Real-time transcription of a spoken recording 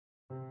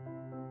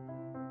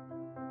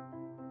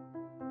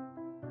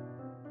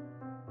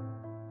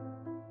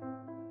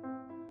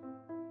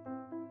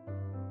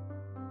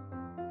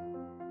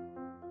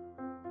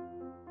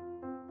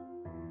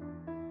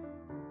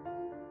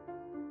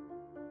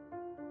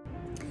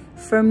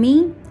For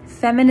me,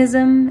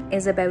 feminism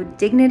is about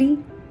dignity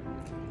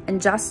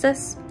and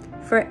justice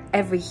for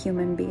every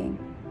human being.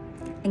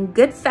 And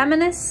good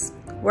feminists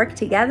work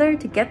together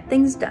to get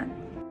things done.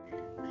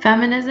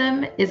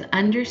 Feminism is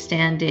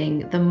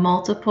understanding the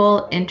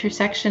multiple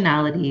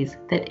intersectionalities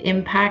that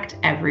impact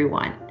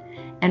everyone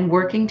and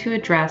working to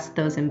address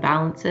those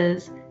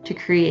imbalances to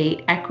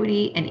create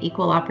equity and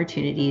equal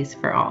opportunities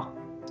for all.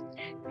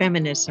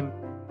 Feminism,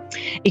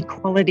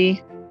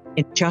 equality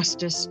in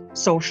justice,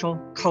 social,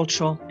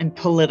 cultural, and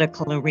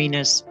political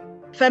arenas.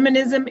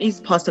 Feminism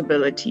is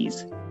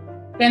possibilities.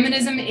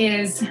 Feminism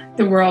is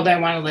the world I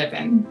want to live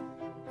in.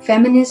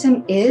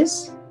 Feminism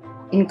is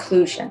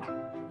inclusion.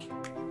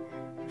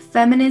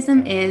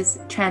 Feminism is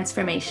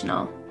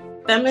transformational.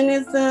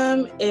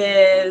 Feminism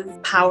is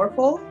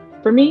powerful.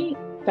 For me,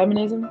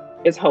 feminism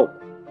is hope.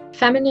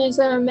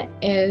 Feminism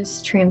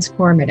is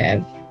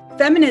transformative.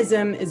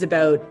 Feminism is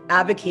about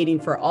advocating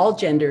for all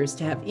genders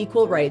to have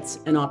equal rights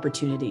and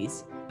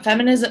opportunities.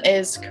 Feminism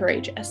is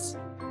courageous.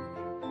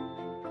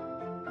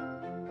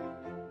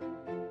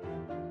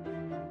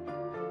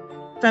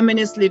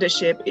 Feminist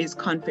leadership is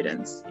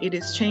confidence. It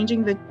is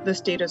changing the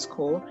status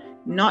quo,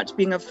 not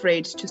being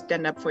afraid to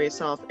stand up for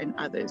yourself and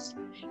others.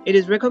 It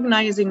is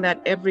recognizing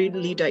that every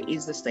leader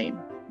is the same.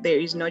 There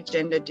is no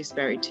gender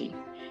disparity.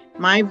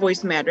 My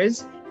voice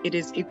matters, it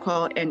is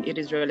equal, and it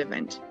is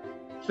relevant.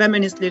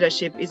 Feminist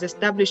leadership is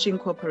establishing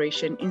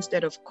cooperation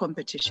instead of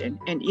competition,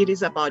 and it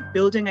is about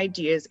building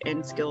ideas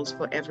and skills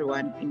for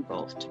everyone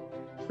involved.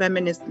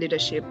 Feminist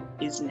leadership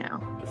is now.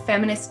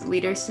 Feminist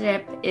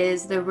leadership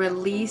is the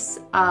release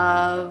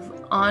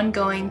of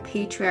ongoing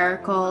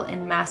patriarchal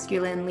and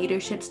masculine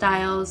leadership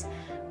styles,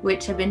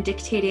 which have been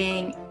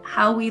dictating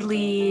how we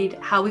lead,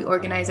 how we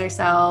organize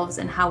ourselves,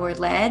 and how we're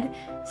led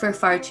for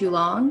far too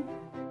long.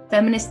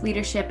 Feminist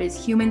leadership is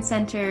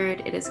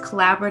human-centered, it is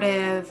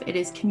collaborative, it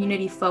is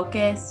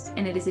community-focused,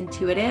 and it is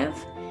intuitive.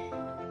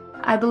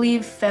 I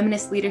believe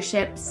feminist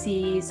leadership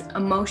sees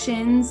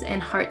emotions and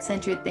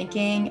heart-centered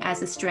thinking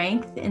as a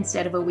strength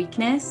instead of a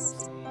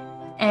weakness.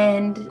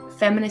 And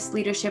feminist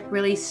leadership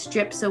really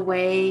strips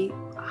away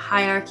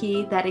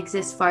hierarchy that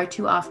exists far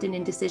too often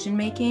in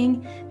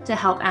decision-making to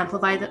help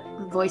amplify the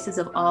voices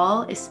of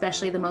all,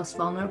 especially the most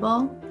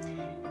vulnerable.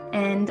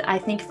 And I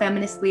think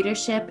feminist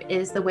leadership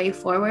is the way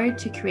forward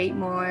to create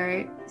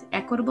more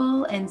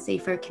equitable and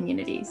safer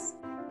communities.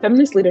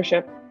 Feminist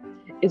leadership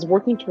is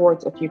working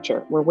towards a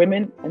future where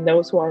women and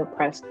those who are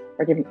oppressed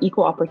are given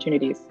equal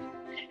opportunities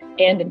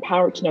and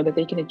empowered to know that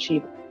they can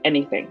achieve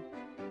anything.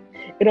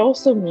 It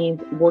also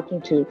means working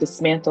to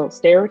dismantle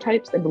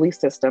stereotypes and belief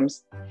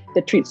systems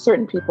that treat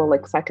certain people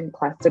like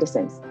second-class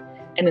citizens,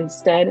 and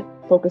instead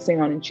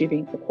focusing on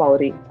achieving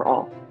equality for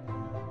all.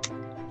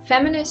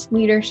 Feminist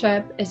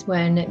leadership is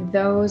when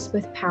those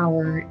with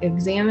power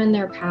examine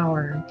their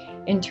power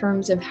in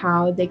terms of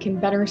how they can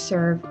better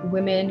serve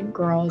women,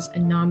 girls,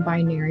 and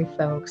non-binary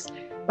folks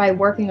by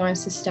working on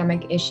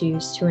systemic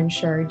issues to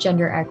ensure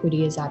gender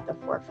equity is at the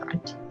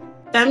forefront.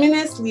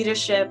 Feminist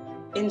leadership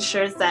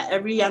ensures that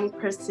every young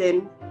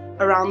person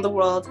around the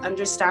world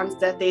understands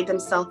that they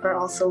themselves are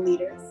also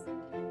leaders.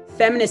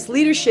 Feminist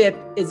leadership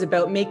is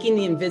about making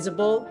the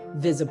invisible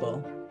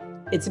visible.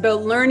 It's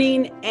about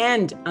learning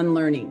and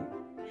unlearning.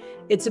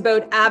 It's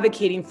about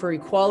advocating for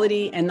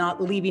equality and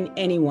not leaving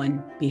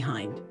anyone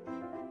behind.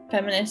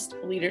 Feminist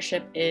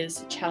leadership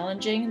is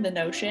challenging the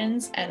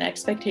notions and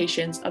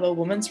expectations of a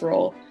woman's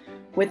role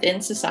within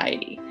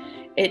society.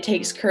 It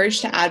takes courage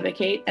to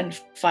advocate and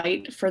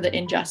fight for the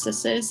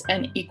injustices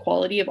and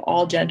equality of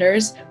all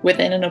genders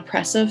within an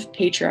oppressive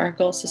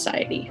patriarchal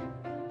society.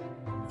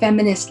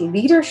 Feminist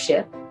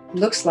leadership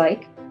looks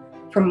like,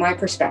 from my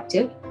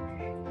perspective,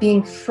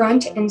 being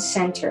front and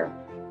center,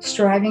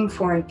 striving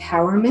for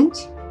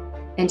empowerment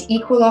and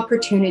equal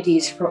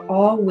opportunities for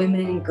all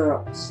women and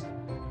girls,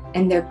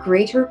 and their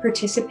greater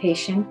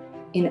participation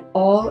in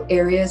all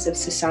areas of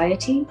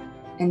society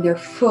and their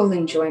full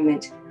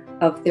enjoyment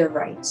of their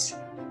rights.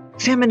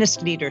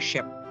 Feminist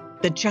leadership,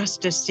 the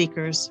justice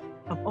seekers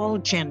of all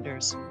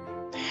genders.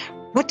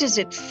 What does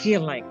it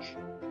feel like?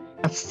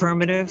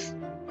 Affirmative,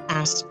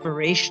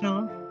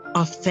 aspirational,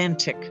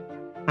 authentic,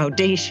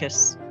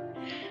 audacious.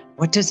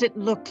 What does it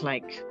look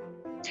like?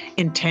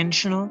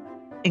 Intentional,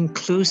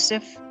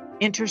 inclusive,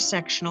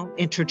 intersectional,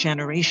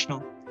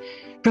 intergenerational.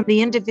 From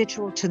the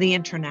individual to the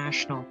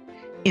international,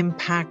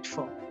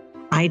 impactful,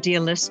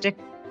 idealistic,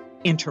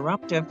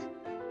 interruptive,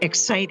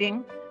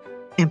 exciting,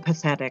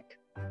 empathetic.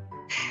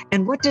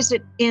 And what does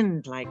it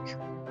end like?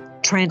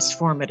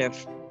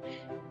 Transformative,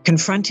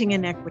 confronting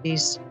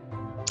inequities,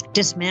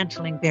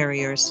 dismantling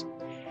barriers,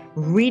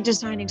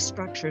 redesigning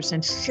structures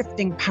and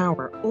shifting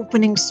power,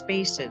 opening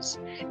spaces,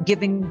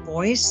 giving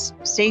voice,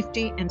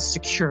 safety, and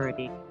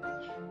security,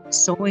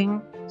 sowing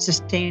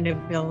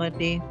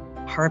sustainability,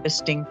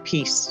 harvesting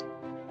peace.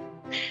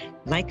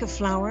 Like a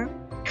flower,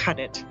 cut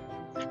it.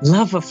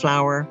 Love a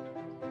flower,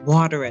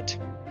 water it.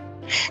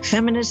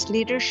 Feminist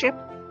leadership,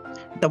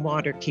 the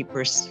water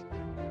keepers.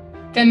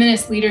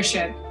 Feminist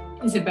leadership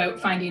is about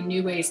finding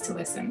new ways to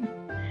listen.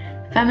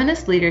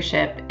 Feminist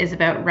leadership is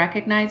about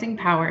recognizing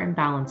power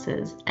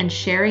imbalances and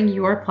sharing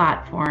your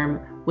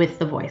platform with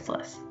the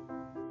voiceless.